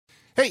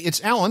Hey,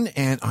 it's Alan,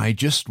 and I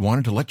just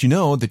wanted to let you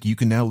know that you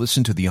can now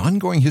listen to the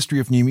ongoing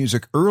history of new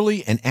music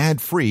early and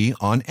ad-free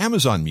on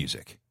Amazon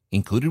Music,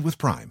 included with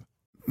Prime.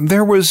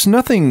 There was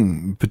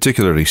nothing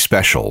particularly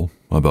special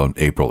about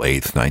April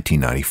 8th,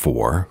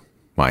 1994.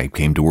 I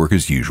came to work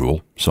as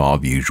usual, saw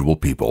the usual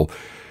people,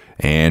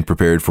 and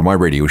prepared for my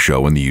radio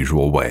show in the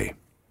usual way.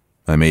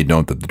 I made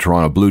note that the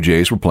Toronto Blue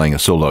Jays were playing a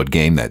sold-out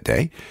game that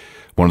day.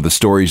 One of the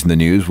stories in the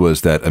news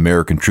was that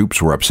American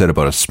troops were upset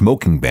about a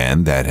smoking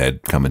ban that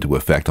had come into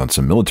effect on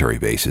some military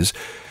bases,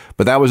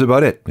 but that was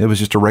about it. It was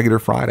just a regular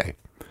Friday.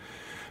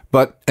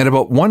 But at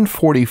about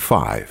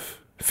 1:45,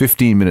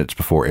 15 minutes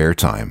before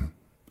airtime,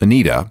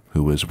 Anita,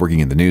 who was working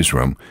in the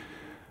newsroom,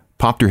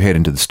 popped her head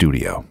into the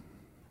studio.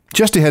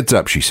 "Just a heads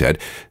up," she said,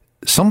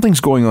 "something's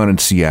going on in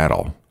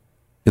Seattle.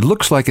 It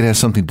looks like it has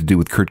something to do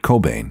with Kurt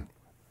Cobain."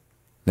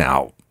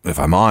 Now, if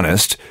I'm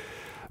honest,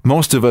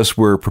 most of us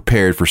were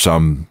prepared for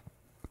some,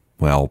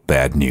 well,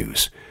 bad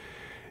news.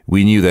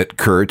 We knew that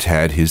Kurt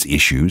had his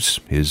issues,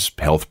 his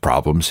health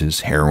problems,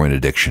 his heroin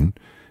addiction,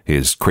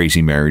 his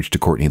crazy marriage to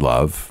Courtney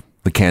Love,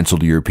 the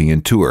canceled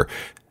European tour,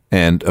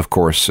 and, of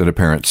course, an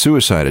apparent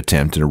suicide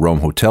attempt in a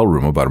Rome hotel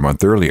room about a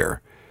month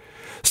earlier.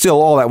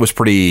 Still, all that was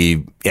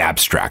pretty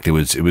abstract. It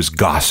was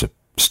gossip,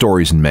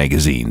 stories in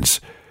magazines.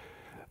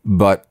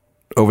 But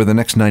over the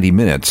next 90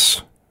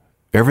 minutes,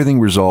 everything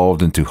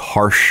resolved into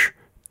harsh,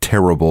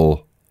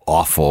 terrible,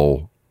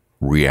 awful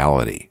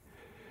reality.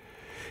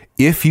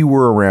 If you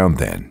were around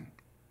then,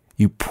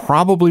 you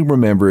probably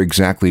remember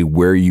exactly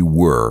where you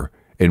were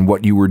and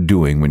what you were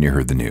doing when you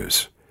heard the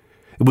news.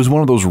 It was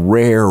one of those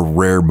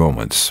rare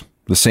moments.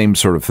 The same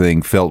sort of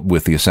thing felt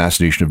with the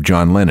assassination of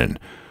John Lennon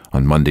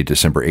on Monday,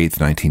 December 8th,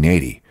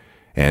 1980,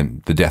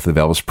 and the death of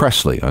Elvis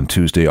Presley on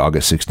Tuesday,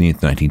 August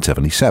 16th,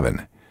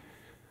 1977.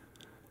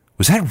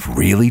 Was that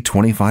really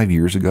 25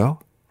 years ago?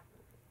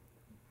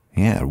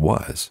 Yeah, it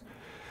was.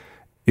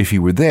 If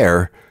you were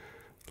there,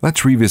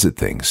 let's revisit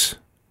things.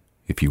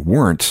 If you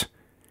weren't,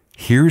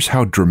 here's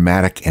how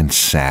dramatic and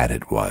sad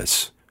it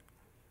was.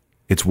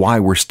 It's why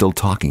we're still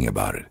talking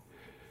about it.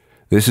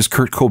 This is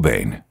Kurt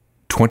Cobain,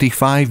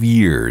 25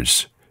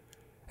 years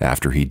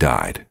after he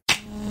died.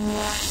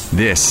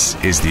 This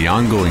is the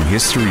Ongoing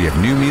History of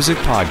New Music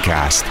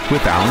podcast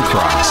with Alan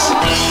Cross.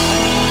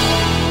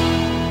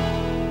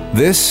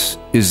 This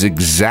is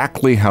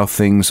exactly how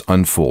things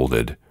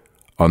unfolded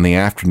on the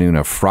afternoon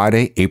of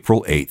Friday,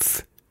 April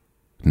 8th,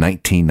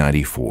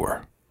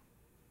 1994.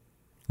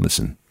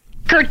 Listen.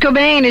 Kurt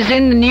Cobain is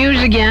in the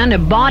news again. A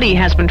body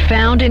has been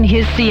found in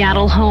his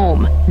Seattle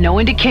home. No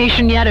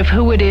indication yet of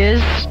who it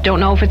is. Don't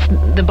know if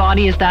the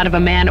body is that of a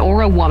man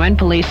or a woman.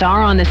 Police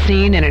are on the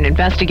scene and an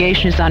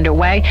investigation is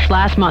underway.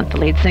 Last month, the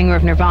lead singer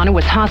of Nirvana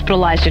was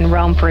hospitalized in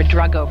Rome for a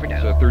drug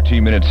overdose.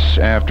 13 minutes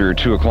after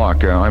 2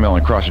 o'clock. I'm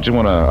Alan Cross. I just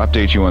want to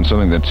update you on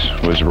something that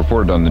was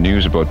reported on the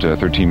news about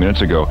 13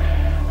 minutes ago.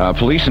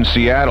 Police in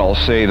Seattle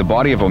say the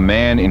body of a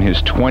man in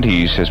his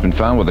 20s has been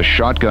found with a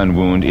shotgun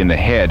wound in the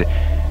head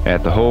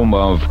at the home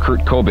of Kurt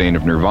Cobain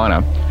of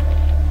Nirvana.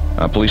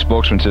 A police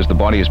spokesman says the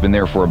body has been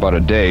there for about a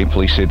day.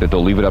 Police say that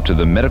they'll leave it up to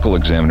the medical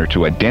examiner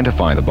to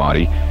identify the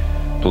body.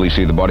 Police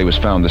say the body was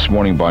found this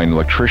morning by an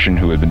electrician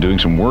who had been doing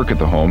some work at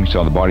the home. He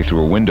saw the body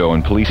through a window,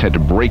 and police had to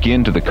break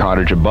into the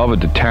cottage above a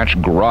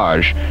detached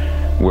garage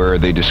where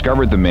they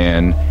discovered the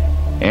man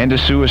and a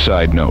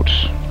suicide note.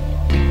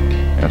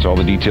 That's all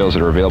the details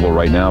that are available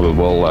right now, but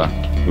we'll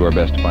do our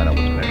best to find out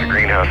what's There's a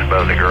greenhouse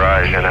above the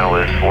garage, and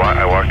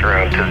I walked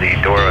around to the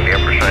door on the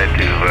upper side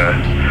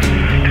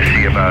to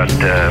see about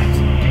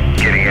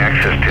getting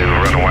access to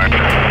run a wire in the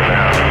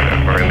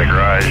house or in the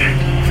garage.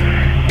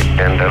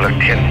 And I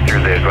looked in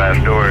through the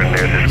glass door, and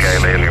there's this guy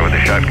laying there with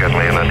a shotgun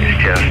laying on his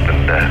chest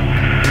and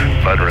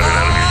blood running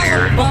out of his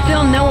ear. Well,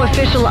 still no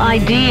official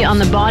ID on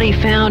the body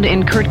found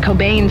in Kurt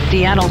Cobain's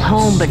Seattle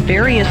home, but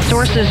various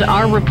sources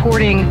are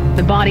reporting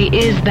the body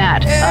is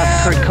that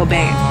of Kurt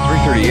Cobain.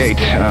 3:38.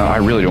 I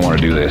really don't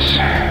want to do this.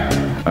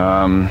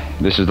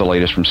 This is the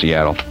latest from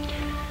Seattle.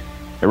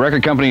 A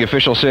record company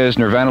official says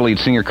Nirvana lead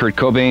singer Kurt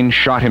Cobain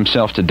shot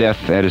himself to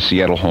death at his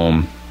Seattle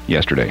home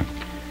yesterday.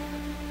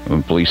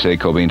 Police say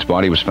Cobain's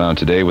body was found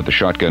today with a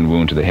shotgun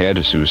wound to the head,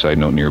 a suicide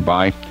note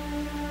nearby.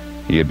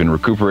 He had been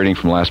recuperating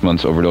from last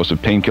month's overdose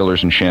of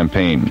painkillers and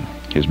champagne.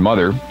 His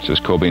mother says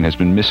Cobain has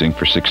been missing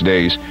for 6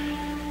 days,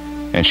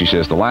 and she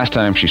says the last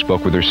time she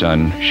spoke with her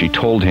son, she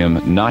told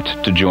him not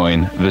to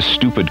join the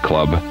stupid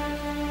club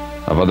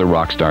of other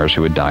rock stars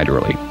who had died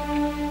early.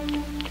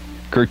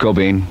 Kurt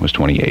Cobain was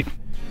 28.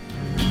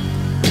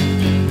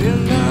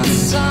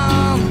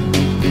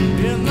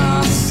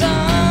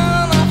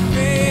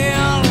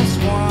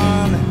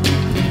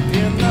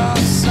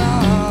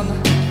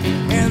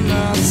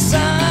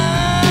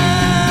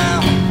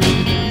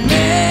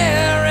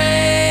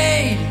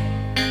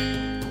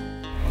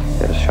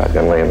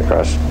 Shotgun laying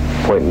across,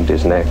 pointing to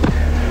his neck,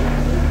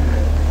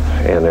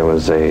 and there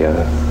was a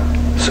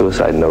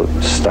suicide note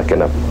stuck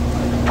in a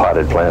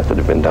potted plant that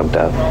had been dumped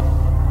out.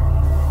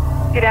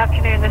 Good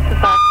afternoon, this is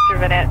Officer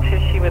Officer Vanette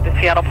Tichy with the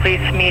Seattle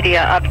Police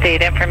Media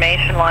Update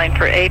Information Line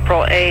for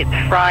April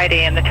 8th,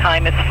 Friday, and the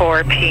time is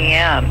 4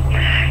 p.m.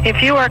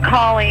 If you are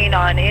calling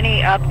on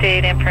any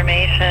update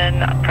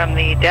information from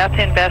the death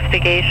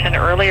investigation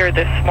earlier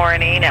this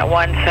morning at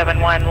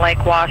 171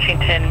 Lake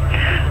Washington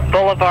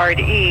Boulevard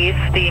East,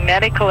 the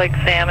medical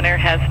examiner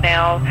has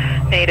now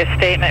made a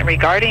statement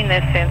regarding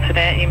this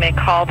incident. You may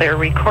call their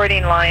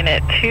recording line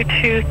at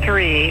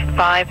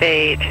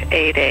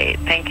 223-5888.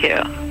 Thank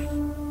you.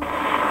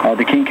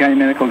 The King County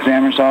Medical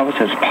Examiner's Office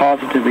has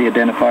positively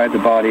identified the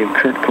body of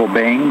Kurt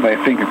Cobain by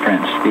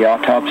fingerprints. The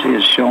autopsy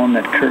has shown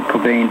that Kurt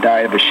Cobain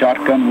died of a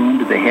shotgun wound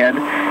to the head,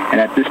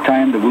 and at this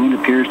time the wound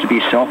appears to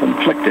be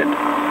self-inflicted.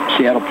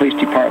 Seattle Police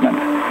Department,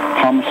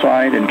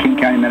 Homicide, and King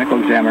County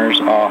Medical Examiners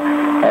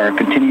are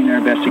continuing their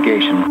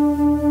investigation.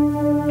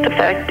 The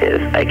fact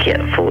is, I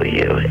can't fool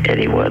you,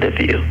 any one of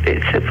you.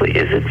 It simply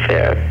isn't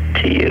fair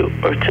to you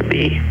or to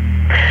me.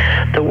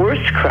 The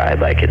worst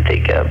crime I can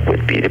think of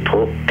would be to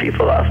pull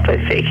people off by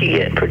faking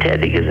it and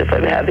pretending as if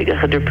I'm having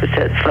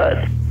 100%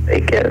 fun. I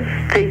guess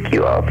thank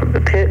you all from the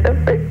pit of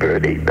my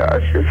burning,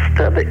 nauseous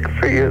stomach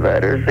for your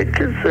letters and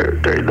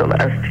concern during the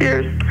last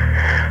years.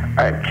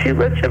 I'm too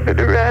much of an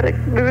erratic,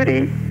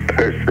 moody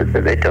person,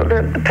 and I don't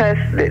have the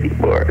passion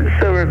anymore. And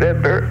so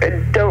remember,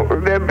 and don't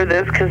remember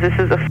this because this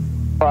is a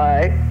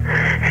lie.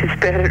 It's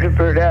better to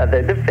burn out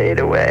than to fade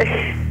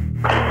away.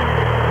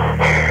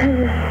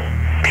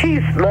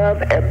 Peace,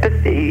 love,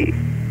 empathy,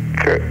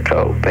 Kurt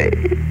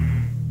Cobain.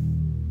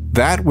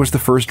 That was the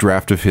first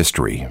draft of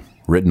history,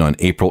 written on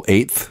April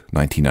 8th,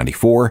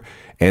 1994,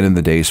 and in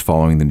the days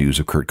following the news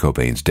of Kurt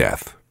Cobain's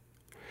death.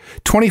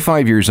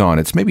 25 years on,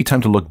 it's maybe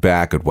time to look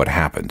back at what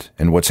happened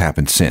and what's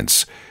happened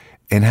since,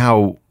 and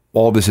how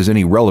all this has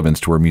any relevance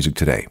to our music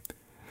today.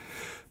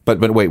 But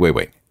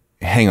wait.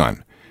 Hang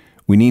on.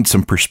 We need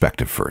some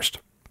perspective first.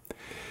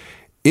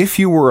 If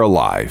you were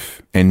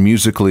alive and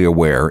musically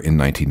aware in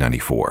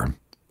 1994,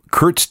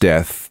 Kurt's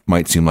death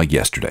might seem like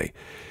yesterday.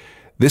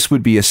 This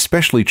would be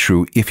especially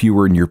true if you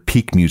were in your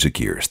peak music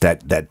years,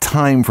 that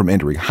time from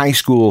entering high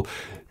school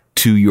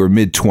to your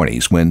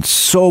mid-20s, when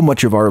so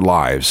much of our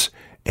lives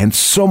and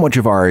so much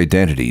of our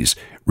identities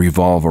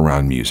revolve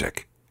around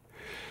music.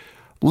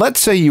 Let's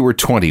say you were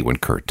 20 when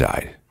Kurt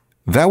died.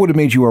 That would have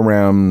made you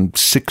around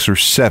 6 or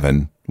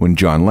 7 when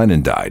John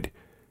Lennon died.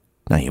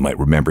 Now, you might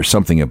remember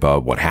something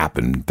about what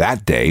happened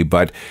that day,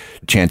 but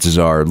chances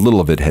are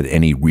little of it had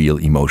any real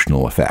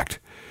emotional effect.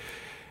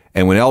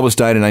 And when Elvis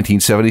died in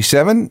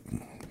 1977,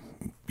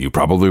 you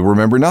probably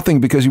remember nothing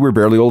because you were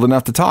barely old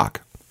enough to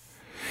talk.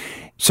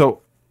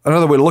 So,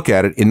 another way to look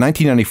at it, in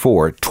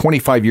 1994,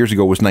 25 years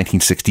ago was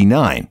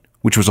 1969,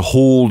 which was a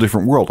whole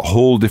different world, a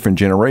whole different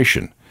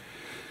generation.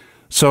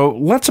 So,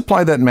 let's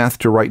apply that math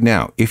to right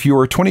now. If you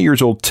are 20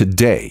 years old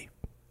today,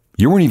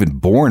 you weren't even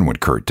born when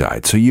Kurt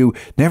died, so you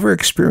never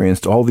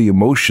experienced all the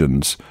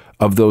emotions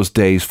of those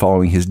days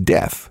following his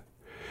death.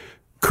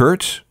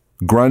 Kurt,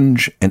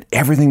 grunge, and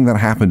everything that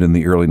happened in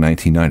the early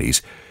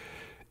 1990s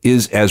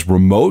is as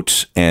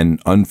remote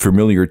and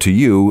unfamiliar to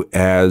you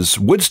as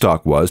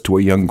Woodstock was to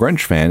a young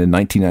grunge fan in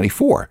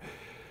 1994.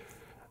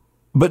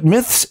 But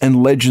myths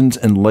and legends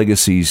and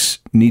legacies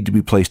need to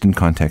be placed in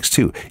context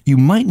too. You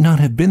might not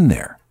have been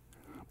there,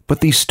 but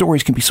these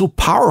stories can be so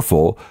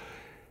powerful,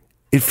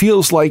 it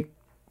feels like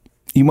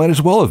you might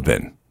as well have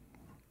been.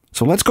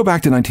 So let's go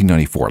back to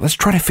 1994. Let's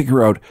try to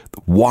figure out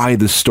why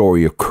the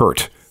story of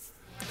Kurt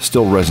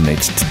still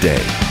resonates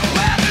today.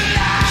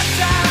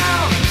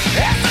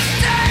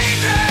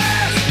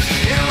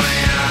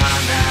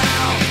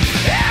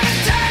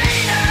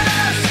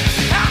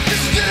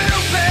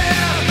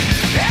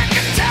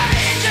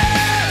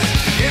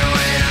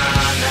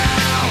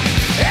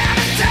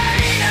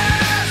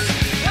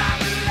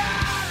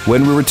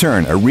 When we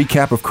return, a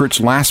recap of Kurt's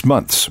last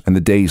months and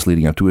the days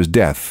leading up to his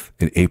death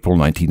in April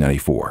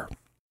 1994.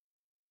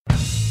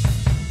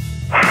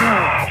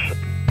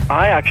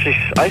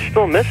 I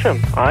still miss him.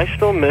 I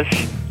still miss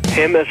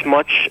him as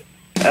much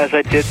as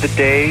I did the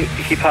day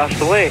he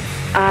passed away.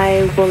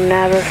 I will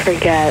never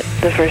forget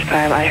the first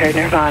time I heard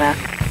Nirvana,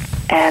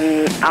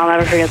 and I'll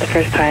never forget the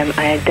first time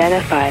I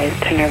identified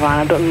to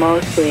Nirvana, but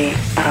mostly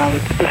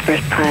the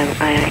first time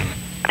I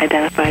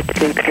identified to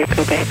Kurt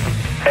Cobain.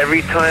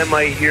 Every time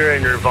I hear a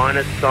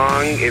Nirvana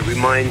song, it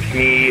reminds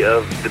me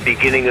of the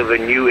beginning of a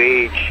new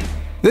age.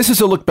 This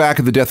is a look back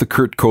at the death of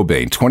Kurt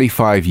Cobain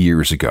 25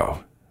 years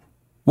ago.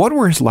 What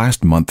were his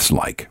last months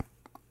like?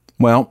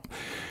 Well,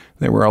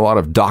 there were a lot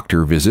of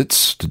doctor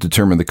visits to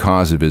determine the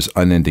cause of his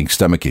unending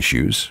stomach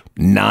issues,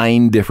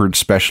 9 different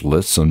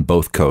specialists on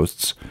both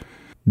coasts.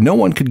 No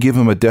one could give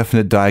him a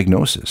definite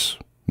diagnosis.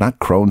 Not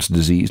Crohn's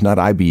disease, not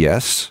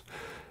IBS,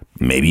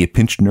 maybe a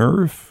pinched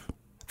nerve.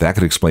 That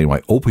could explain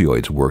why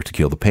opioids work to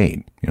kill the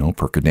pain.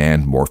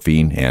 Percodan,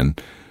 morphine, and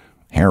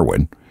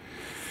heroin.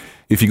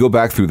 If you go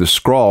back through the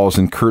scrawls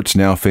in Kurt's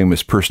now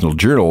famous personal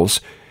journals,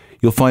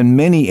 you'll find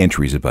many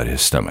entries about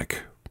his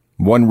stomach.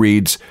 One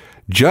reads,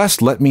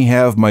 "Just let me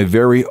have my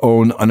very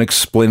own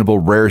unexplainable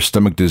rare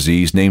stomach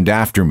disease named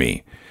after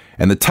me.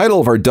 And the title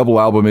of our double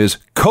album is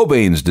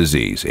Cobain's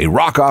Disease, a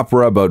rock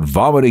opera about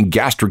vomiting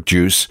gastric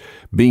juice,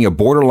 being a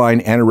borderline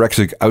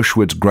anorexic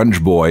Auschwitz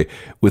grunge boy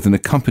with an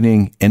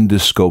accompanying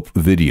endoscope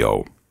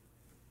video.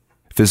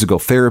 Physical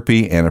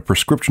therapy and a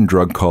prescription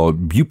drug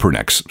called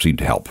Buprenex seemed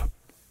to help.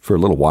 For a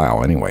little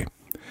while, anyway.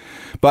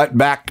 But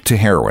back to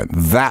heroin.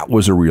 That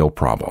was a real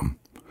problem.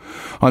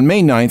 On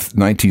May 9th,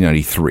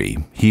 1993,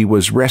 he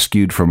was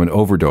rescued from an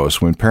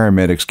overdose when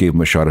paramedics gave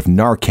him a shot of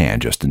Narcan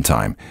just in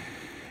time.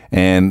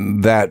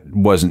 And that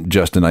wasn't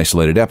just an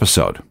isolated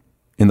episode.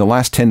 In the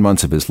last 10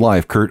 months of his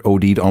life, Kurt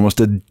OD'd almost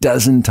a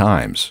dozen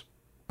times.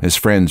 His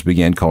friends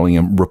began calling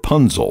him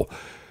Rapunzel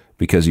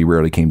because he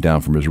rarely came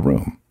down from his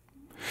room.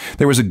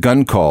 There was a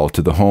gun call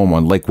to the home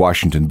on Lake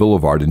Washington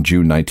Boulevard in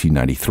June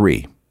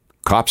 1993.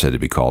 Cops had to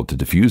be called to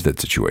defuse that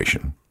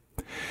situation.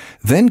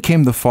 Then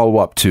came the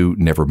follow-up to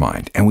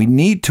Nevermind, and we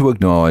need to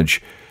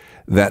acknowledge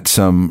that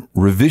some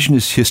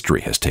revisionist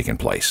history has taken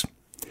place.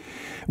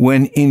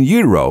 When In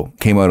Utero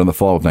came out in the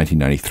fall of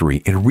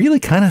 1993, it really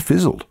kind of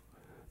fizzled.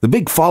 The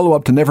big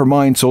follow-up to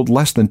Nevermind sold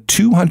less than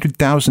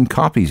 200,000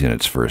 copies in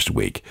its first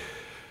week.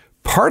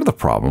 Part of the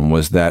problem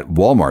was that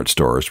Walmart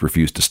stores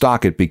refused to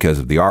stock it because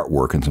of the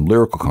artwork and some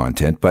lyrical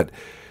content, but,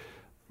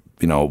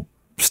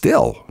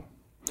 still.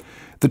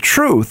 The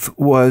truth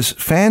was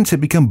fans had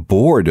become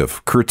bored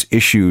of Kurt's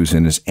issues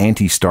and his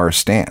anti-star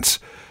stance.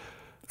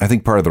 I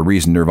think part of the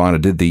reason Nirvana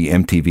did the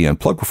MTV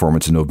Unplugged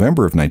performance in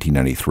November of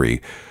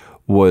 1993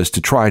 was to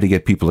try to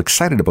get people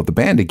excited about the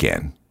band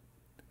again.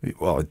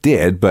 Well, it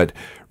did, but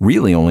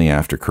really only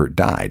after Kurt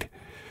died.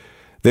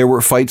 There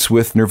were fights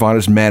with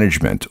Nirvana's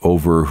management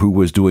over who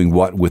was doing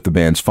what with the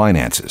band's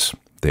finances.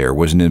 There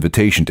was an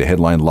invitation to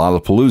headline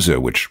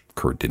Lollapalooza, which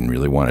Kurt didn't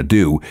really want to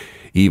do,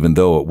 even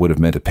though it would have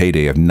meant a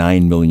payday of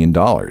 $9 million.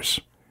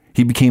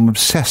 He became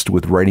obsessed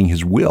with writing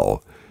his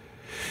will.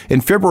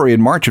 In February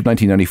and March of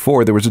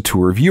 1994, there was a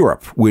tour of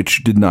Europe,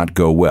 which did not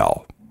go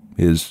well.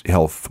 His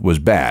health was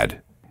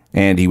bad,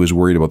 and he was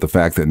worried about the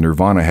fact that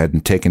Nirvana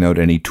hadn't taken out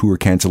any tour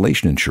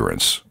cancellation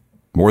insurance.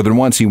 More than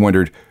once he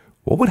wondered,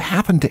 what would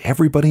happen to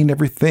everybody and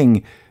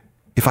everything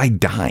if I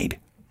died?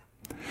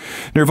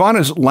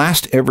 Nirvana's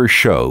last ever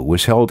show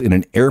was held in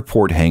an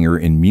airport hangar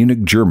in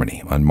Munich,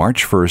 Germany on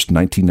March 1st,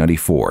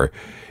 1994,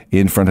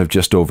 in front of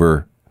just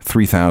over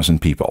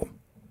 3,000 people.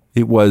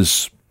 It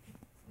was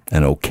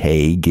an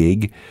okay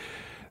gig.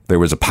 There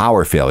was a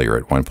power failure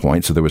at one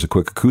point, so there was a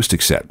quick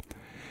acoustic set.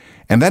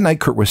 And that night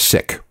Kurt was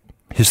sick.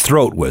 His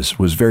throat was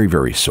very,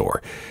 very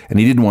sore, and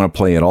he didn't want to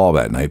play at all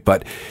that night,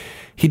 but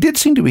he did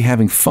seem to be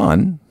having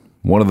fun.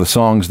 One of the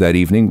songs that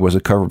evening was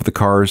a cover of The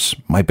Cars'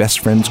 My Best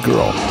Friend's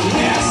Girl.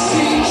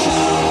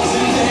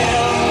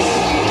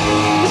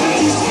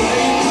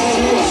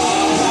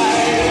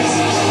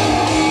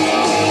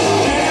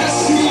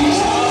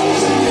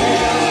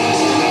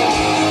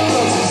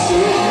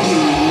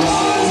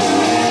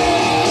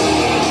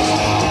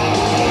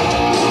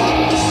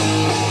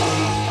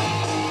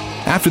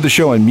 After the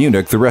show in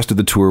Munich, the rest of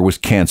the tour was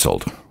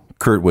canceled.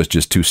 Kurt was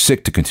just too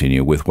sick to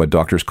continue with what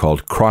doctors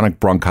called chronic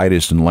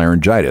bronchitis and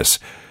laryngitis.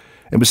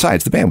 And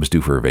besides, the band was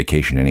due for a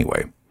vacation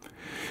anyway.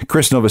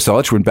 Chris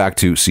Novoselic went back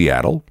to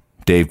Seattle.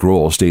 Dave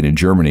Grohl stayed in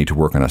Germany to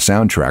work on a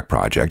soundtrack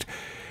project.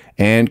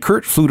 And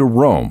Kurt flew to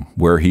Rome,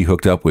 where he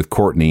hooked up with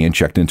Courtney and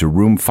checked into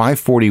room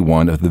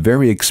 541 of the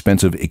very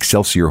expensive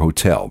Excelsior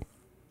Hotel.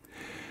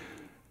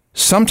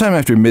 Sometime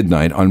after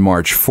midnight on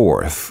March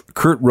 4th,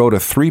 Kurt wrote a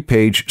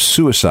 3-page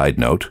suicide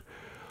note,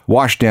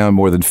 washed down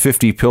more than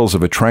 50 pills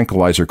of a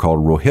tranquilizer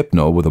called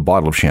Rohypnol with a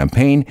bottle of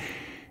champagne,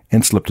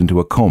 and slipped into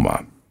a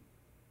coma.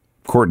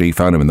 Courtney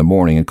found him in the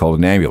morning and called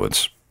an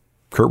ambulance.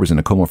 Kurt was in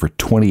a coma for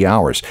 20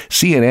 hours.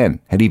 CNN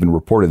had even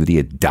reported that he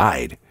had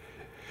died.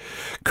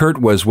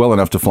 Kurt was well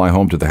enough to fly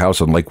home to the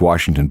house on Lake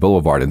Washington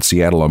Boulevard in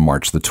Seattle on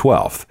March the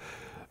 12th.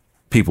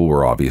 People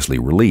were obviously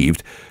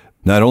relieved,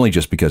 not only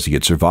just because he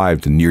had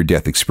survived a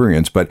near-death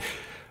experience, but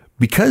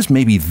because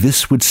maybe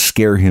this would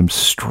scare him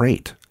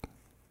straight.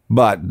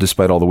 But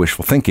despite all the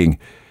wishful thinking,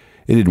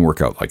 it didn't work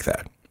out like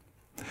that.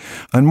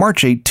 On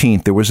March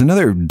 18th, there was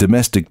another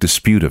domestic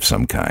dispute of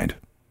some kind.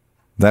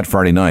 That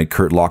Friday night,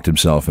 Kurt locked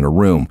himself in a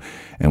room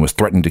and was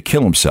threatening to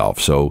kill himself,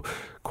 so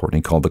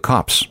Courtney called the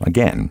cops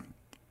again.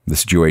 The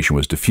situation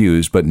was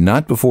diffused, but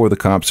not before the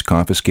cops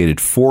confiscated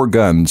 4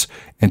 guns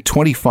and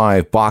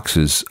 25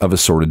 boxes of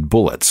assorted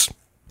bullets.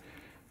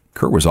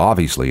 Kurt was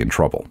obviously in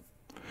trouble.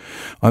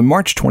 On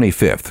March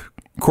 25th,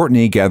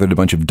 Courtney gathered a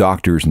bunch of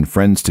doctors and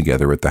friends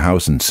together at the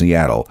house in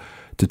Seattle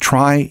to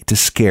try to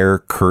scare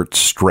Kurt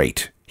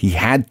straight. He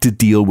had to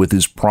deal with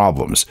his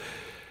problems.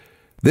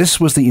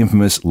 This was the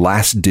infamous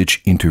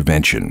last-ditch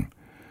intervention.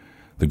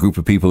 The group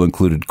of people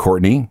included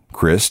Courtney,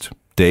 Chris,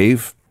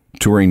 Dave,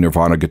 touring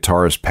Nirvana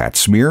guitarist Pat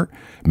Smear,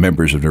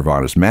 members of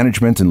Nirvana's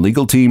management and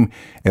legal team,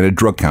 and a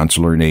drug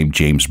counselor named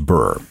James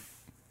Burr.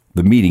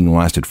 The meeting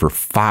lasted for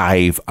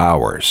 5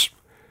 hours.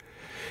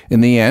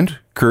 In the end,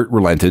 Kurt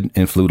relented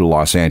and flew to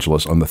Los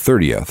Angeles on the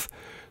 30th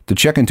to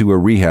check into a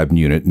rehab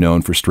unit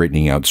known for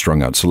straightening out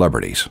strung-out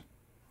celebrities.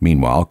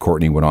 Meanwhile,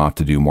 Courtney went off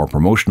to do more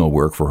promotional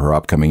work for her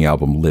upcoming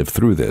album Live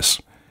Through This.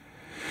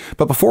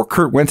 But before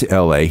Kurt went to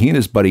L.A., he and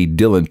his buddy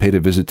Dylan paid a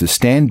visit to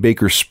Stan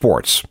Baker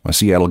Sports, a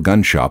Seattle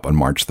gun shop, on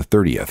March the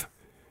 30th.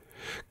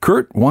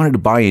 Kurt wanted to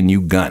buy a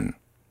new gun.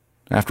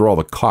 After all,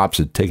 the cops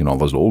had taken all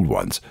those old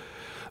ones.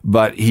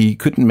 But he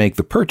couldn't make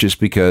the purchase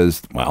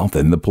because, well,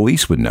 then the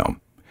police would know.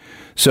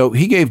 So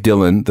he gave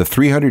Dylan the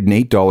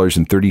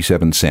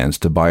 $308.37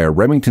 to buy a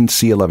Remington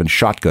C11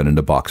 shotgun and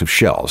a box of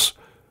shells.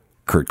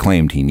 Kurt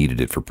claimed he needed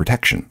it for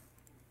protection.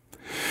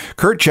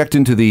 Kurt checked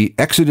into the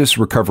Exodus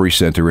Recovery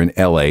Center in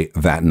L.A.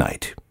 that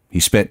night. He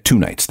spent 2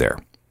 nights there.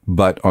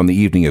 But on the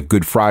evening of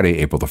Good Friday,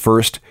 April the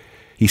 1st,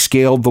 he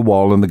scaled the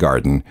wall in the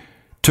garden,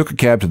 took a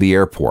cab to the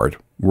airport,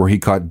 where he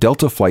caught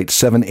Delta Flight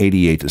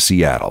 788 to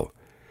Seattle.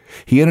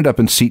 He ended up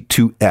in seat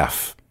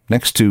 2F,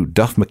 next to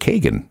Duff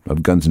McKagan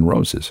of Guns N'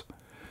 Roses.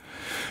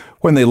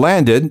 When they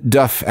landed,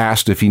 Duff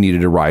asked if he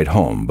needed a ride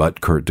home,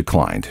 but Kurt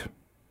declined.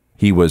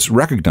 He was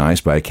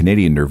recognized by a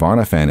Canadian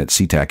Nirvana fan at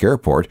SeaTac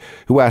Airport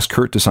who asked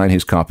Kurt to sign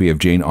his copy of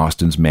Jane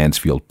Austen's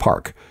Mansfield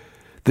Park.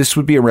 This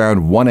would be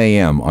around 1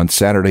 a.m. on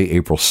Saturday,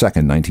 April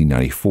 2nd,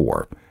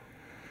 1994.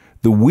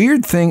 The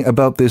weird thing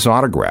about this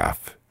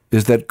autograph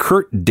is that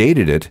Kurt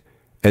dated it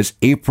as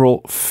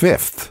April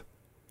 5th,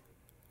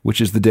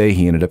 which is the day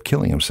he ended up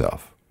killing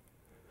himself.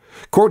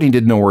 Courtney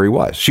didn't know where he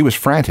was. She was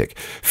frantic.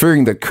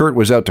 Fearing that Kurt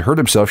was out to hurt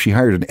himself, she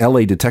hired an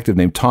L.A. detective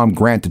named Tom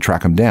Grant to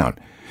track him down.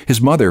 His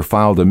mother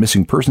filed a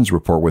missing persons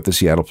report with the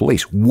Seattle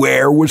police.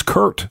 Where was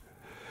Kurt?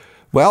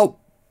 Well,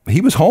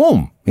 he was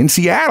home in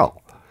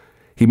Seattle.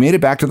 He made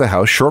it back to the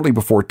house shortly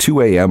before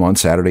 2 a.m. on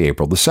Saturday,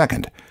 April the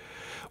 2nd.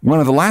 One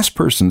of the last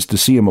persons to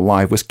see him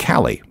alive was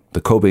Callie,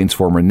 the Cobain's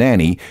former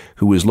nanny,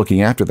 who was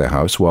looking after the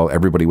house while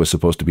everybody was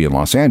supposed to be in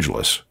Los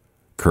Angeles.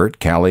 Kurt,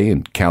 Callie,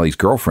 and Callie's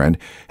girlfriend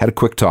had a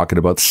quick talk at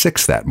about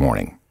 6 that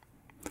morning.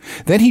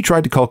 Then he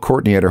tried to call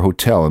Courtney at her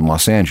hotel in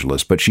Los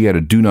Angeles, but she had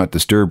a do not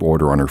disturb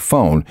order on her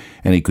phone,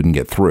 and he couldn't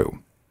get through.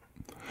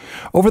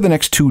 Over the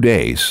next 2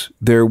 days,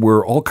 there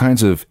were all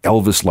kinds of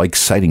Elvis-like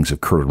sightings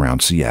of Kurt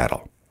around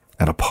Seattle,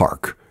 at a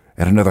park,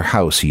 at another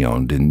house he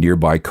owned in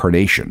nearby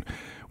Carnation,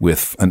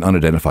 with an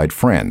unidentified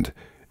friend,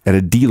 at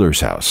a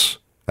dealer's house,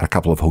 at a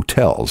couple of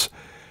hotels,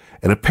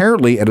 and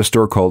apparently at a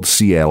store called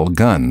Seattle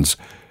Guns,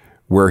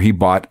 where he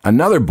bought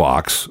another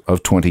box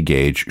of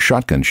 20-gauge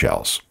shotgun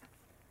shells.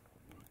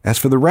 As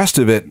for the rest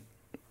of it,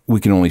 we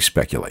can only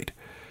speculate.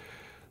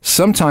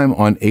 Sometime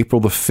on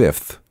April the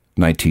 5th,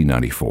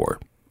 1994,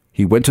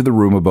 he went to the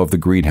room above the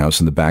greenhouse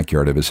in the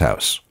backyard of his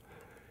house.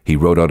 He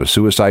wrote out a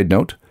suicide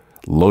note,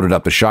 loaded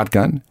up the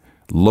shotgun,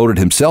 loaded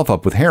himself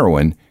up with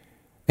heroin,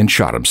 and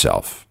shot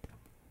himself.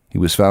 He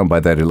was found by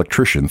that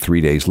electrician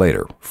 3 days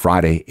later,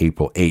 Friday,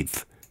 April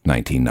 8th,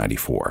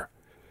 1994.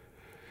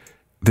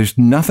 There's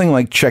nothing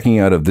like checking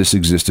out of this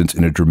existence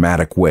in a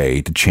dramatic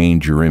way to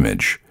change your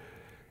image.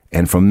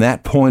 And from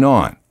that point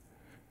on,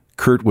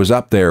 Kurt was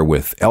up there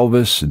with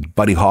Elvis and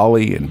Buddy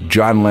Holly and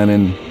John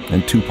Lennon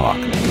and Tupac.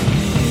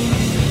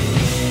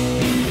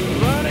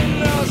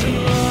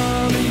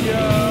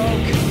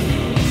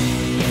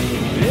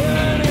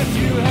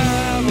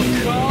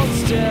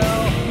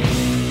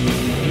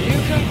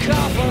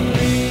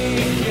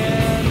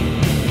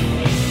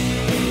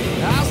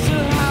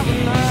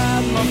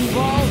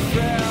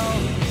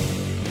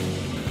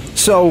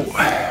 So,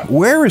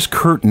 where is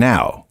Kurt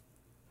now?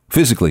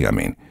 Physically, I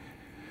mean.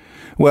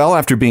 Well,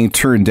 after being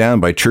turned down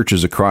by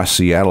churches across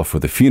Seattle for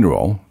the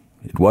funeral,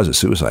 it was a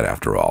suicide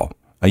after all,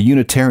 a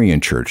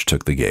Unitarian church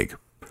took the gig.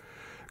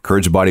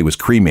 Kurt's body was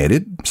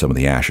cremated. Some of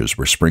the ashes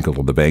were sprinkled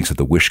on the banks of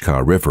the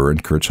Wishkah River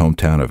in Kurt's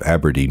hometown of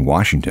Aberdeen,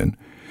 Washington.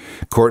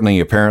 Courtney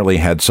apparently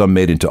had some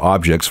made into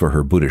objects for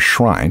her Buddhist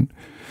shrine.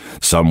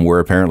 Some were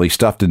apparently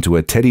stuffed into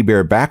a teddy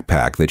bear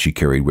backpack that she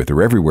carried with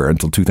her everywhere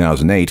until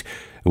 2008,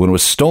 when it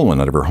was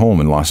stolen out of her home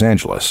in Los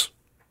Angeles.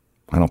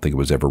 I don't think it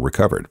was ever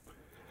recovered.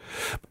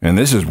 And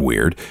this is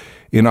weird.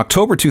 In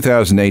October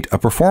 2008, a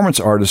performance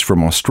artist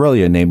from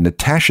Australia named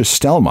Natasha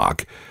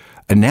Stelmach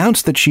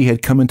announced that she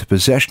had come into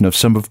possession of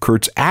some of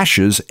Kurt's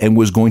ashes and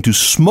was going to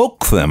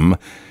smoke them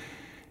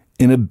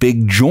in a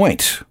big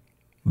joint.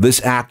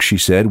 This act, she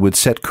said, would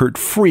set Kurt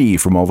free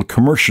from all the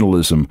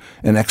commercialism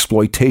and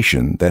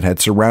exploitation that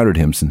had surrounded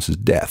him since his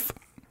death.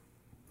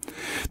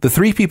 The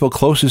 3 people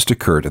closest to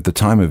Kurt at the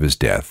time of his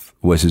death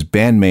was his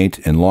bandmate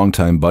and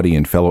longtime buddy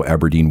and fellow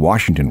Aberdeen,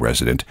 Washington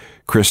resident,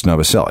 Chris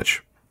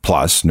Novoselic,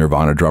 plus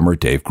Nirvana drummer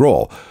Dave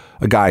Grohl,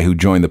 a guy who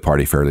joined the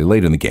party fairly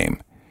late in the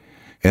game.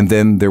 And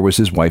then there was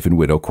his wife and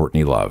widow,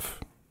 Courtney Love.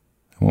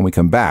 When we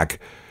come back,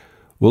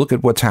 we'll look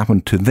at what's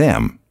happened to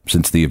them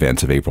since the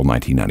events of April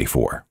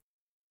 1994.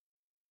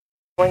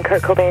 When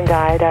Kurt Cobain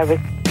died, I was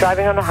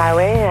driving on the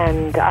highway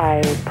and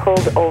I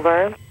pulled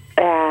over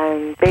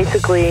and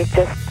basically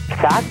just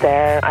sat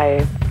there.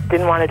 I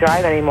didn't want to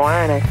drive anymore,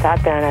 and I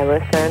sat there and I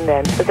listened.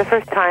 And it was the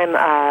first time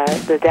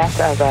the death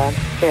of a,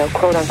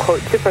 quote-unquote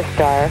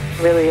superstar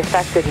really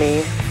affected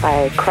me.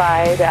 I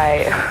cried.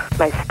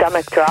 My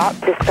stomach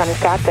dropped. Just kind of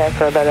sat there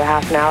for about a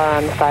half an hour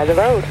on the side of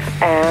the road.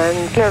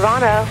 And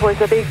Nirvana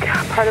was a big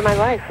part of my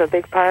life, a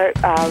big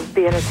part of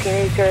being a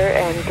teenager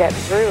and getting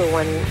through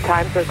when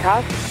times were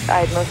tough.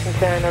 I'd listened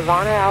to a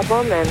Nirvana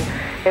album, and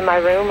in my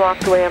room,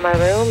 locked away in my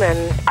room,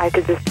 and I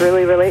could just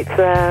really relate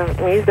to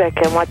the music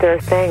and what they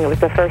were saying.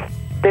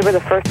 They were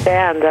the first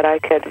band that I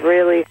could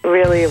really,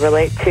 really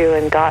relate to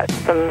and got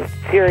some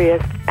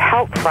serious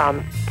help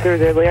from through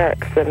their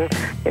lyrics and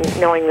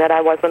knowing that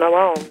I wasn't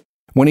alone.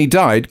 When he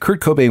died,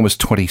 Kurt Cobain was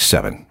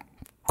 27.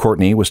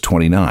 Courtney was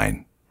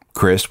 29.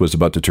 Chris was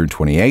about to turn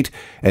 28,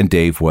 and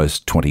Dave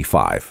was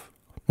 25.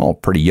 Well,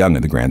 pretty young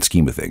in the grand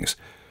scheme of things.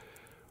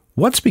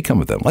 What's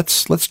become of them?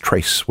 Let's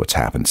trace what's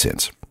happened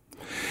since.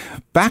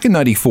 Back in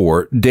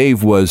 94,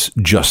 Dave was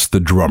just the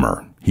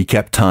drummer. He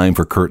kept time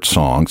for Kurt's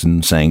songs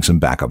and sang some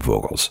backup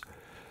vocals.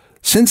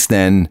 Since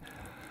then,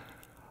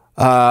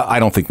 I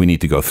don't think we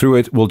need to go through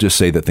it. We'll just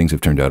say that things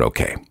have turned out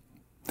okay.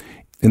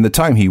 In the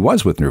time he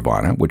was with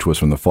Nirvana, which was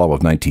from the fall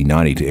of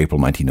 1990 to April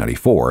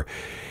 1994,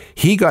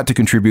 he got to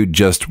contribute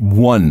just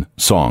one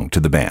song to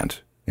the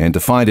band. And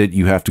to find it,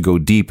 you have to go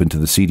deep into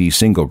the CD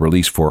single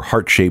released for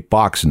Heart-Shaped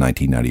Box in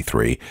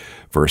 1993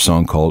 for a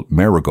song called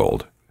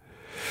Marigold.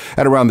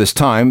 At around this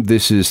time,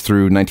 this is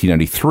through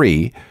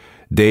 1993,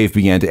 Dave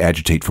began to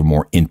agitate for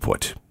more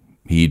input.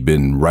 He'd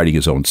been writing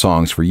his own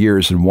songs for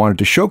years and wanted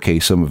to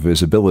showcase some of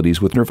his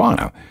abilities with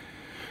Nirvana.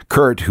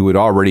 Kurt, who had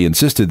already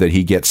insisted that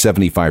he get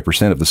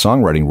 75% of the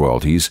songwriting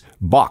royalties,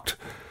 balked.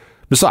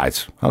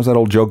 Besides, how's that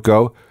old joke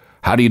go?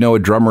 How do you know a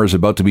drummer is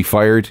about to be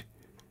fired?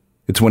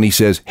 It's when he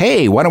says,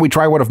 "Hey, why don't we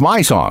try one of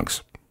my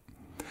songs?"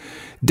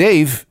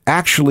 Dave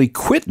actually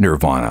quit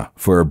Nirvana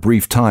for a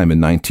brief time in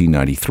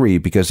 1993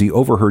 because he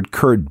overheard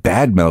Kurt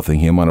bad-mouthing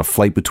him on a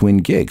flight between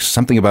gigs,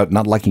 something about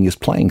not liking his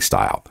playing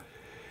style.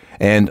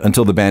 And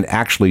until the band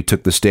actually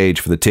took the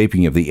stage for the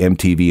taping of the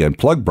MTV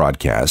Unplugged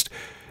broadcast,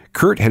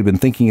 Kurt had been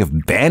thinking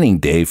of banning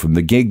Dave from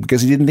the gig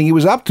because he didn't think he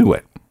was up to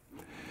it.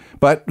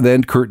 But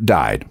then Kurt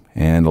died,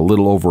 and a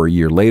little over a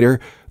year later,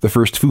 the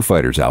first Foo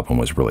Fighters album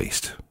was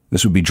released.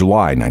 This would be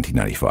July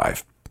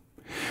 1995.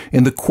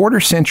 In the quarter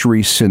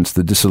century since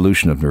the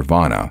dissolution of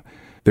Nirvana,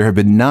 there have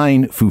been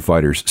 9 Foo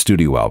Fighters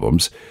studio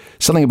albums,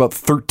 selling about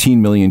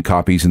 13 million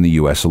copies in the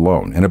US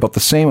alone, and about the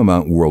same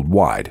amount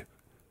worldwide.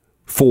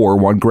 4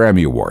 won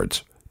Grammy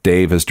Awards.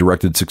 Dave has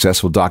directed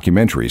successful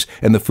documentaries,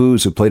 and the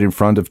Foos have played in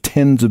front of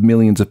tens of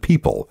millions of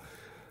people.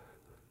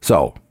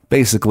 So,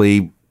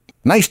 basically,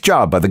 nice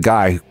job by the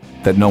guy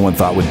that no one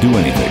thought would do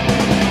anything.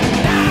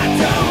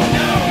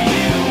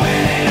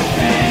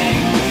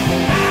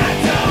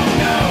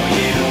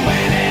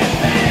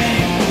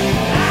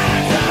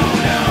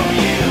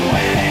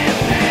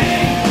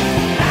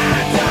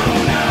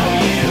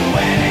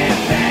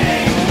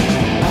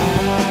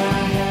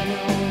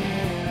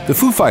 The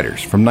Foo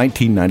Fighters from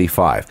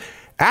 1995.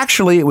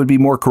 Actually, it would be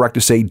more correct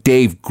to say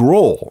Dave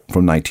Grohl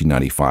from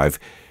 1995,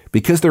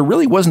 because there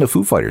really wasn't a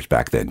Foo Fighters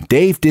back then.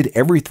 Dave did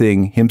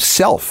everything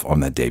himself on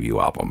that debut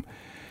album.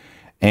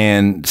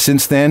 And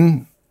since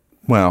then,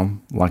 well,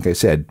 like I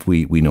said,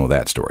 we know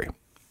that story.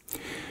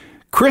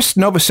 Chris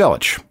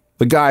Novoselic,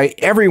 the guy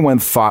everyone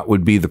thought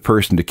would be the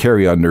person to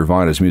carry on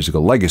Nirvana's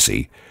musical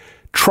legacy,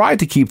 tried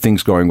to keep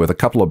things going with a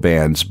couple of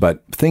bands,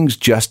 but things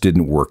just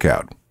didn't work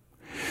out.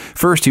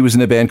 First, he was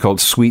in a band called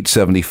Sweet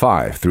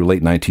 75 through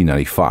late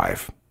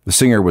 1995. The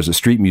singer was a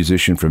street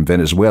musician from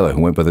Venezuela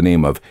who went by the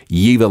name of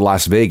Yiva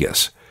Las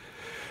Vegas.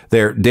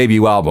 Their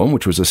debut album,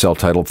 which was a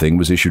self-titled thing,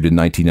 was issued in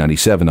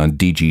 1997 on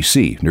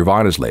DGC,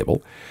 Nirvana's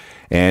label,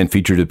 and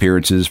featured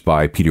appearances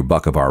by Peter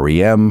Buck of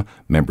R.E.M.,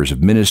 members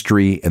of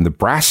Ministry, and the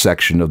brass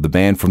section of the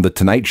band from The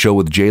Tonight Show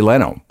with Jay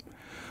Leno.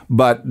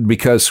 But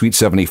because Sweet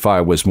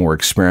 75 was more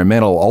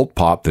experimental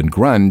alt-pop than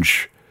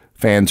grunge,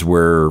 fans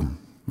were,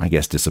 I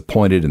guess,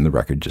 disappointed, and the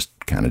record just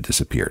kind of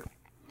disappeared.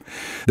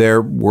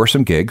 There were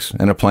some gigs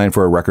and a plan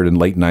for a record in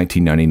late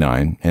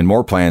 1999 and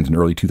more plans in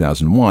early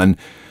 2001,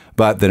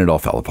 but then it all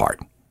fell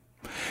apart.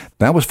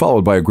 That was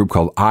followed by a group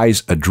called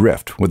Eyes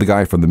Adrift with a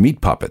guy from the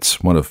Meat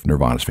Puppets, one of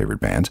Nirvana's favorite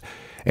bands,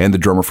 and the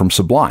drummer from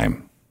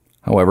Sublime.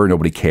 However,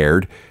 nobody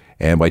cared,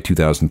 and by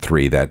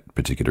 2003, that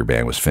particular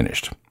band was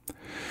finished.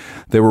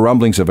 There were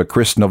rumblings of a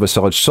Chris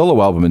Novoselic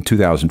solo album in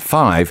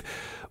 2005,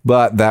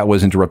 but that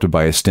was interrupted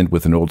by a stint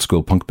with an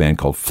old-school punk band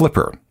called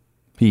Flipper.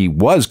 He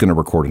was going to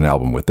record an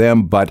album with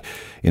them, but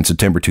in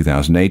September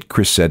 2008,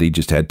 Chris said he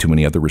just had too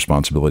many other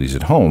responsibilities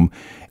at home,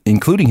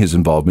 including his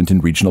involvement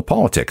in regional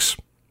politics.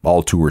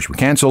 All tours were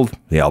canceled,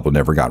 the album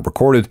never got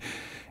recorded,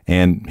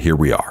 and here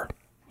we are.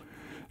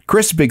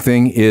 Chris' big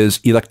thing is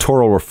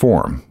electoral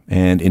reform,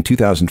 and in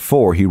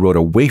 2004, he wrote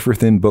a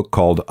wafer-thin book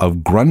called Of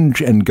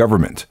Grunge and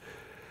Government.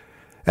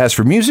 As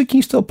for music,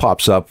 he still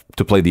pops up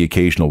to play the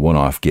occasional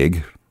one-off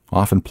gig,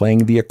 often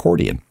playing the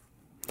accordion.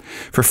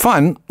 For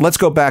fun, let's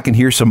go back and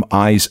hear some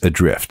Eyes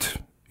Adrift.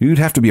 You'd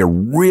have to be a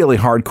really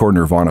hardcore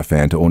Nirvana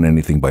fan to own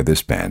anything by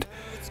this band.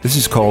 This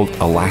is called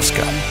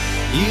Alaska.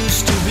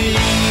 Used to be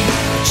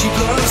a cheap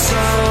love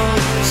song,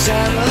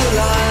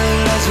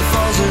 satellite as it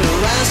falls in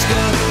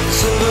Alaska,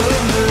 silver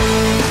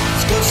moon,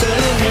 it's close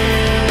at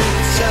hand,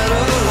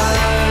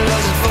 satellite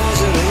as it falls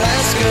in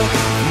Alaska,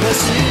 the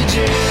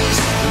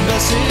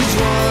message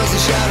was the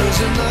shadows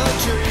in the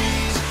trees.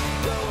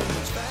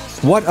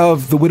 What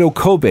of the widow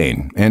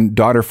Cobain and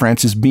daughter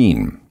Frances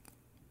Bean?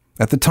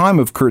 At the time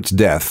of Kurt's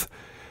death,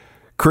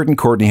 Kurt and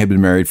Courtney had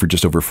been married for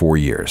just over 4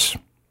 years.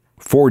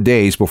 4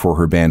 days before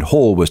her band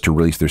Hole was to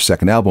release their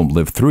second album,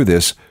 Live Through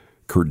This,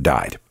 Kurt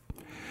died.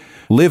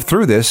 Live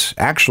Through This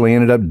actually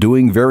ended up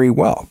doing very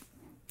well.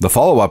 The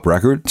follow-up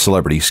record,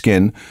 Celebrity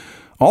Skin,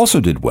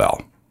 also did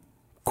well.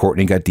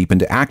 Courtney got deep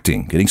into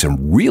acting, getting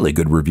some really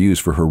good reviews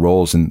for her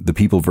roles in The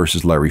People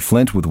vs. Larry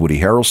Flynt with Woody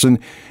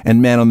Harrelson and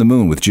Man on the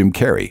Moon with Jim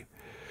Carrey.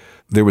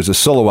 There was a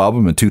solo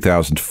album in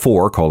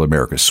 2004 called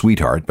America's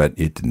Sweetheart, but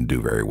it didn't do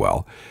very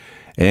well.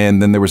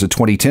 And then there was a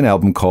 2010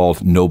 album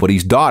called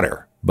Nobody's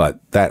Daughter, but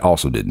that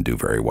also didn't do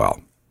very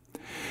well.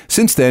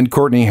 Since then,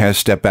 Courtney has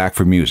stepped back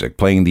from music,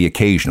 playing the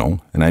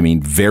occasional, and I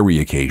mean very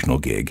occasional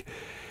gig.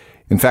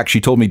 In fact,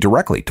 she told me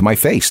directly to my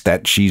face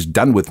that she's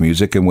done with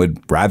music and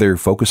would rather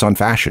focus on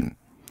fashion.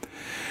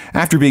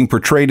 After being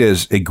portrayed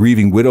as a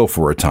grieving widow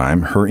for a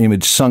time, her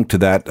image sunk to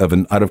that of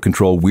an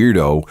out-of-control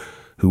weirdo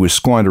who was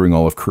squandering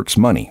all of Kurt's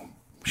money.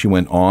 She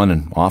went on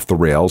and off the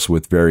rails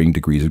with varying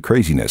degrees of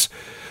craziness.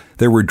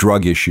 There were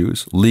drug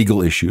issues,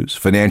 legal issues,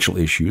 financial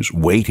issues,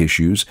 weight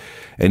issues,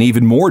 and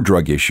even more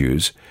drug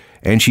issues,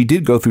 and she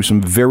did go through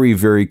some very,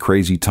 very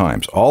crazy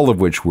times, all of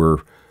which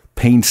were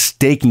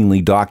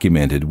painstakingly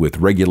documented with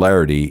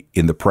regularity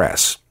in the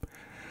press.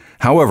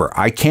 However,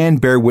 I can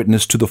bear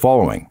witness to the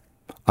following.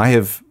 I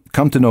have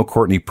come to know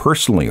Courtney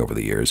personally over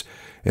the years,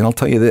 and I'll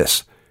tell you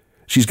this.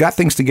 She's got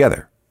things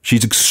together.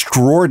 She's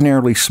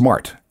extraordinarily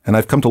smart, and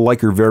I've come to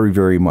like her very,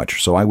 very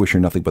much, so I wish her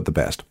nothing but the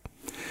best.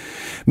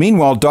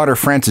 Meanwhile, daughter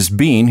Frances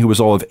Bean, who was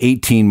all of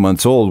 18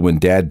 months old when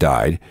Dad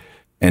died,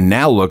 and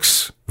now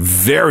looks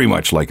very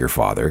much like her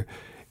father,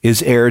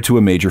 is heir to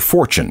a major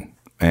fortune,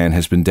 and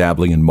has been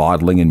dabbling in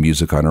modeling and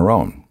music on her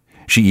own.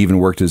 She even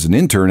worked as an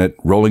intern at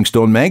Rolling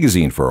Stone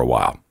magazine for a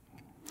while.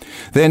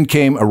 Then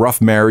came a rough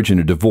marriage and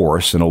a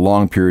divorce and a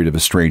long period of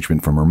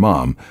estrangement from her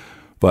mom,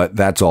 but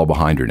that's all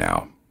behind her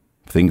now.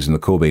 Things in the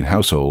Cobain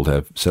household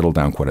have settled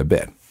down quite a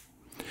bit.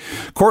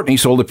 Courtney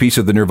sold a piece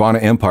of the Nirvana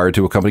empire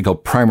to a company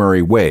called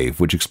Primary Wave,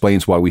 which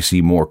explains why we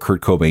see more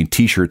Kurt Cobain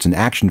t-shirts and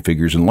action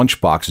figures and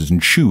lunchboxes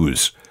and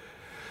shoes.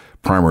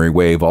 Primary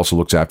Wave also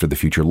looks after the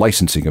future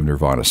licensing of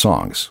Nirvana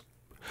songs.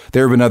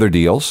 There have been other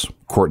deals.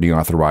 Courtney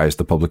authorized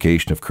the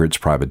publication of Kurt's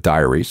private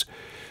diaries.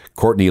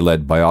 Courtney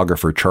let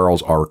biographer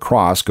Charles R.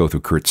 Cross go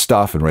through Kurt's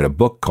stuff and write a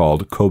book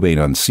called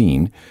Cobain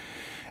Unseen.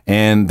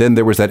 And then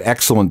there was that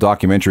excellent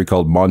documentary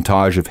called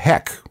Montage of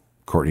Heck.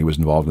 Courtney was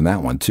involved in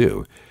that one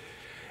too.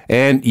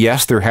 And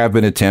yes, there have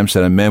been attempts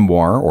at a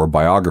memoir or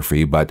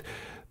biography, but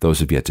those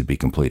have yet to be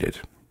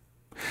completed.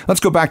 Let's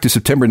go back to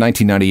September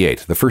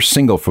 1998, the first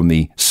single from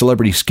the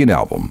Celebrity Skin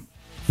album.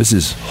 This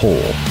is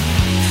Hole.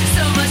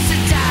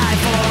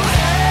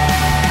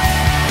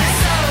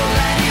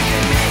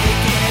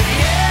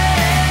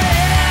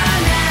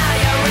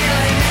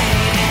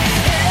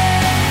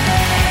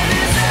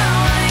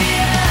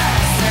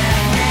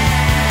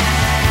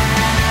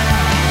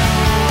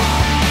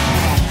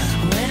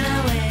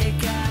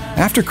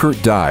 After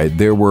Kurt died,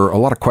 there were a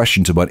lot of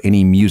questions about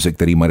any music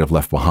that he might have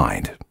left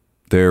behind.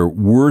 There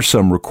were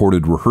some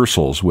recorded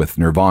rehearsals with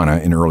Nirvana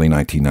in early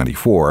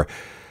 1994,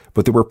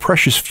 but there were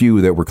precious few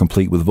that were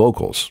complete with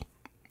vocals.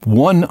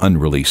 One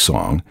unreleased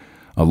song,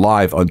 a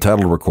live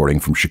untitled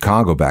recording from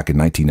Chicago back in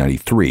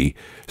 1993,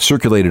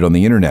 circulated on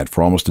the internet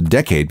for almost a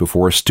decade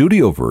before a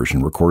studio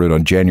version recorded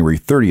on January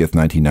 30th,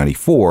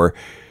 1994,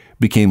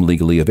 became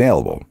legally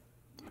available.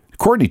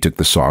 Courtney took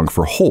the song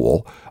for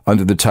Hole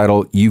under the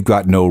title You've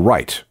Got No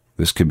Right.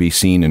 This can be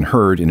seen and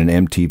heard in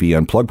an MTV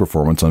Unplugged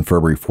performance on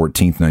February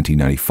 14,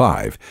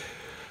 1995.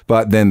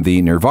 But then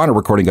the Nirvana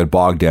recording got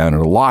bogged down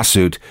in a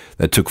lawsuit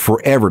that took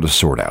forever to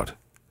sort out.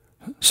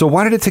 So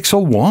why did it take so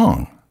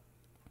long?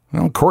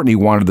 Well, Courtney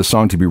wanted the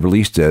song to be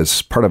released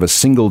as part of a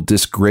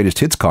single-disc greatest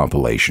hits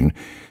compilation,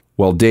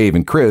 while Dave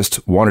and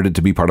Chris wanted it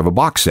to be part of a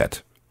box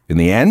set. In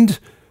the end,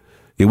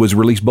 it was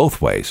released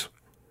both ways.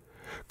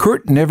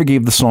 Kurt never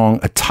gave the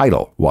song a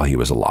title while he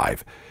was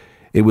alive.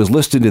 It was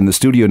listed in the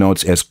studio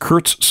notes as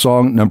Kurt's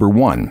Song Number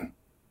 1.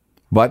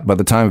 But by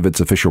the time of its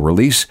official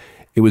release,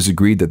 it was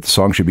agreed that the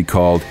song should be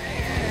called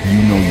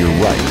You Know You're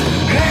Right.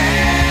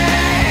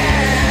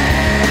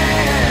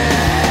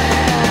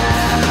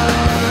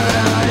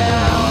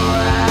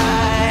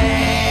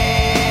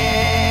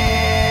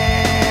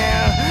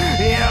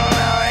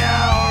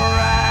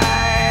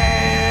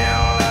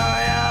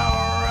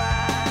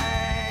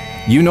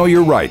 You Know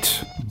You're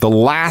Right, the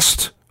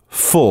last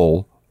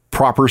full,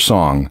 proper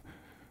song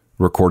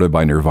recorded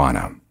by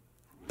Nirvana.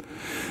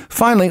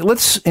 Finally,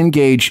 let's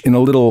engage in a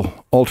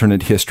little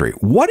alternate history.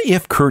 What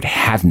if Kurt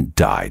hadn't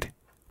died?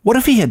 What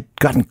if he had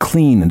gotten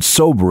clean and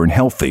sober and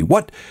healthy?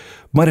 What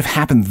might have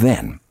happened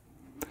then?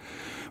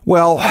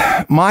 Well,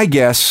 my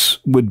guess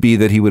would be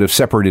that he would have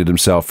separated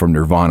himself from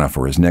Nirvana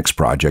for his next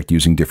project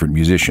using different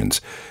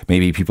musicians.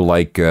 Maybe people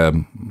like,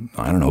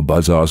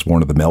 Buzz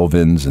Osborne of the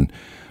Melvins, and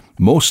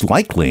most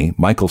likely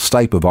Michael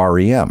Stipe of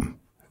R.E.M.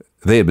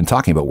 They had been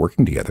talking about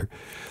working together.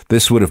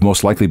 This would have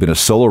most likely been a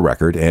solo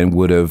record and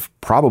would have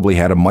probably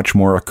had a much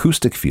more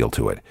acoustic feel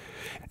to it.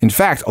 In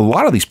fact, a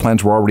lot of these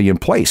plans were already in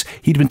place.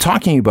 He'd been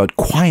talking about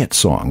quiet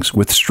songs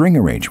with string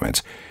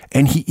arrangements,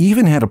 and he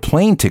even had a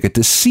plane ticket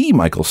to see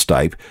Michael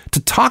Stipe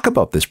to talk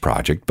about this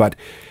project, but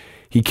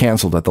he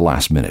canceled at the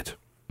last minute.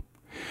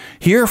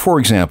 Here, for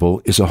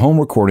example, is a home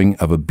recording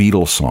of a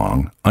Beatles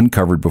song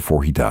uncovered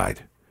before he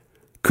died.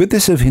 Could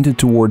this have hinted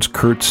towards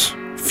Kurt's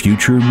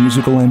future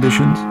musical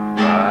ambitions?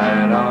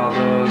 Bright are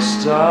those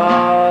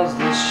stars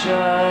that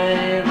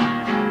shine,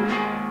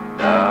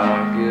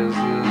 dark is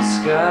the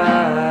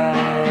sky.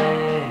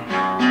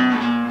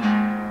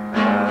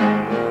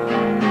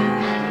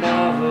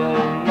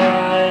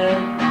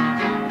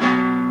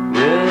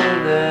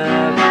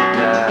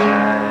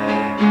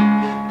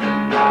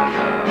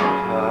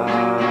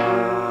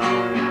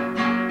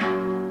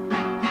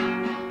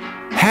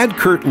 Had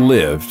Kurt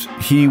lived,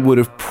 he would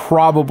have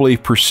probably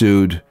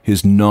pursued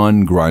his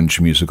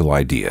non-grunge musical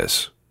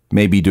ideas,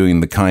 maybe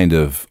doing the kind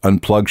of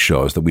unplugged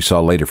shows that we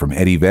saw later from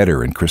Eddie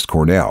Vedder and Chris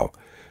Cornell.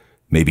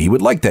 Maybe he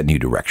would like that new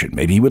direction.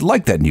 Maybe he would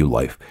like that new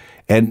life.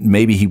 And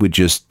maybe he would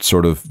just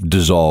sort of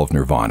dissolve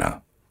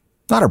Nirvana.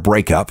 Not a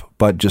breakup,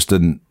 but just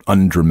an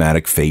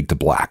undramatic fade to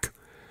black.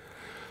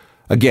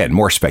 Again,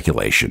 more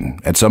speculation.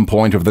 At some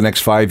point over the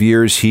next 5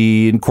 years,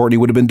 he and Courtney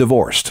would have been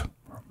divorced.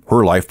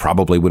 Her life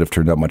probably would have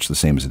turned out much the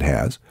same as it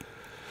has.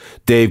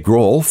 Dave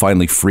Grohl,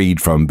 finally freed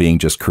from being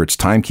just Kurt's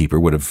timekeeper,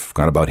 would have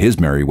gone about his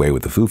merry way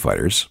with the Foo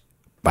Fighters.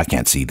 I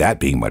can't see that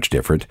being much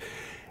different,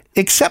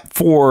 except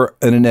for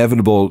an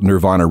inevitable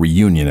Nirvana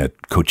reunion at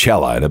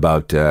Coachella at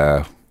about,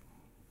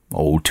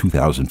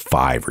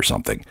 2005 or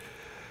something.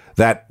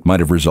 That might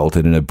have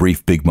resulted in a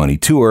brief big money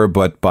tour,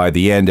 but by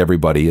the end,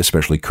 everybody,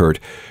 especially Kurt,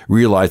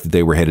 realized that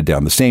they were headed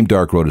down the same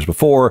dark road as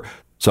before,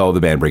 so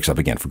the band breaks up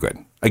again for good.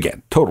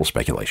 Again, total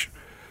speculation.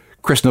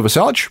 Chris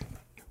Novoselic?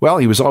 Well,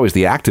 he was always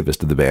the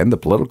activist of the band, the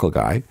political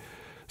guy.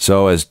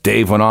 So as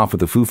Dave went off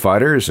with the Foo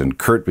Fighters and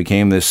Kurt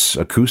became this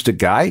acoustic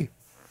guy,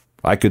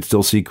 I could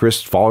still see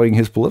Chris following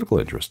his political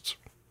interests.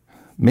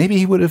 Maybe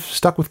he would have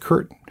stuck with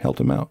Kurt, helped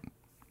him out.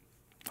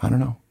 I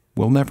don't know.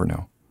 We'll never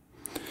know.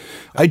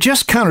 I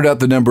just counted out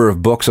the number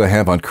of books I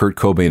have on Kurt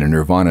Cobain and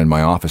Nirvana in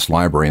my office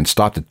library and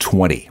stopped at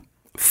 20.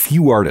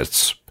 Few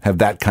artists have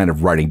that kind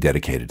of writing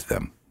dedicated to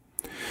them.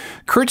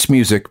 Kurt's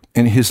music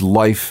and his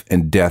life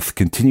and death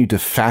continue to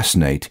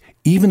fascinate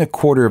even a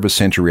quarter of a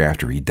century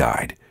after he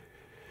died.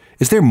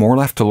 Is there more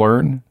left to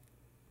learn?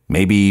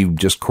 Maybe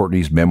just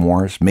Courtney's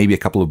memoirs, maybe a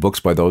couple of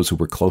books by those who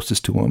were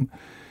closest to him.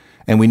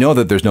 And we know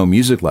that there's no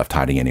music left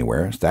hiding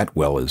anywhere. That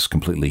well is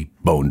completely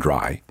bone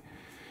dry.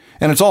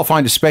 And it's all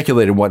fine to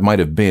speculate on what might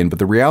have been, but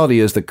the reality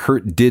is that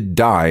Kurt did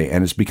die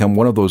and has become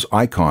one of those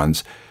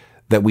icons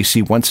that we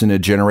see once in a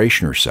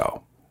generation or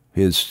so.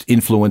 His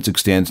influence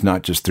extends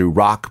not just through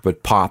rock,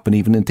 but pop and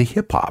even into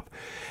hip-hop.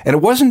 And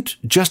it wasn't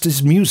just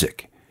his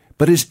music,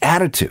 but his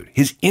attitude,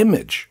 his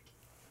image.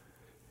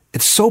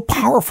 It's so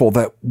powerful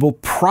that we'll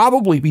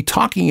probably be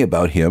talking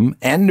about him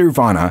and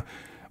Nirvana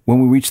when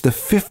we reach the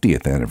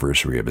 50th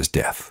anniversary of his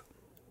death.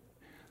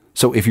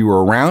 So if you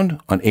were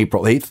around on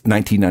April 8th,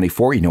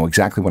 1994, you know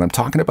exactly what I'm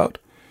talking about.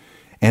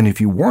 And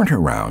if you weren't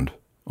around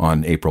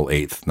on April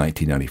 8th,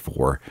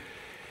 1994,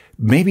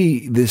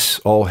 maybe this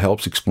all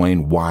helps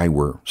explain why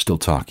we're still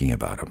talking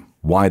about him,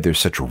 why there's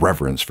such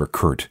reverence for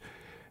Kurt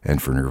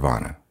and for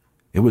Nirvana.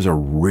 It was a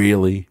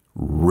really,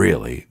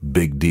 really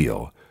big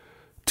deal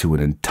to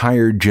an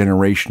entire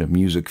generation of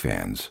music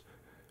fans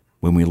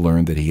when we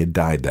learned that he had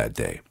died that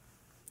day.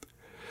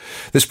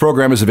 This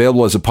program is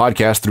available as a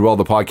podcast through all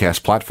the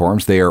podcast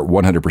platforms. They are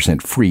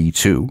 100% free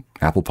too.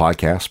 Apple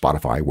Podcasts,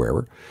 Spotify,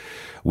 wherever.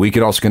 We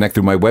can also connect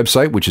through my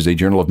website, which is a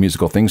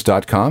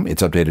journalofmusicalthings.com.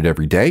 It's updated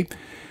every day.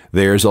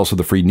 There's also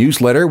the free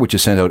newsletter, which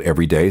is sent out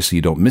every day so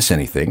you don't miss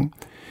anything.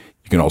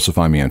 You can also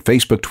find me on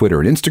Facebook,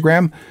 Twitter, and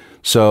Instagram.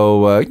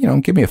 So,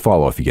 give me a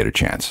follow if you get a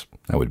chance.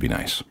 That would be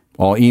nice.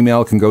 All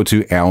email can go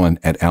to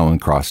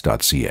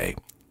alan@alancross.ca.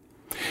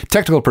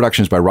 Technical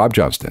productions by Rob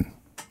Johnston.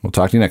 We'll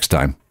talk to you next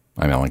time.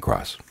 I'm Alan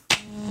Cross.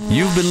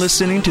 You've been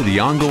listening to the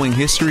Ongoing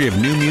History of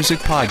New Music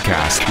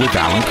podcast with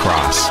Alan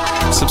Cross.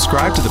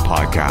 Subscribe to the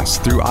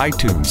podcast through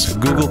iTunes,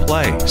 Google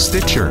Play,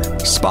 Stitcher,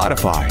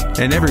 Spotify,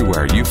 and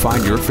everywhere you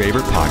find your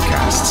favorite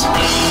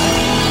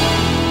podcasts.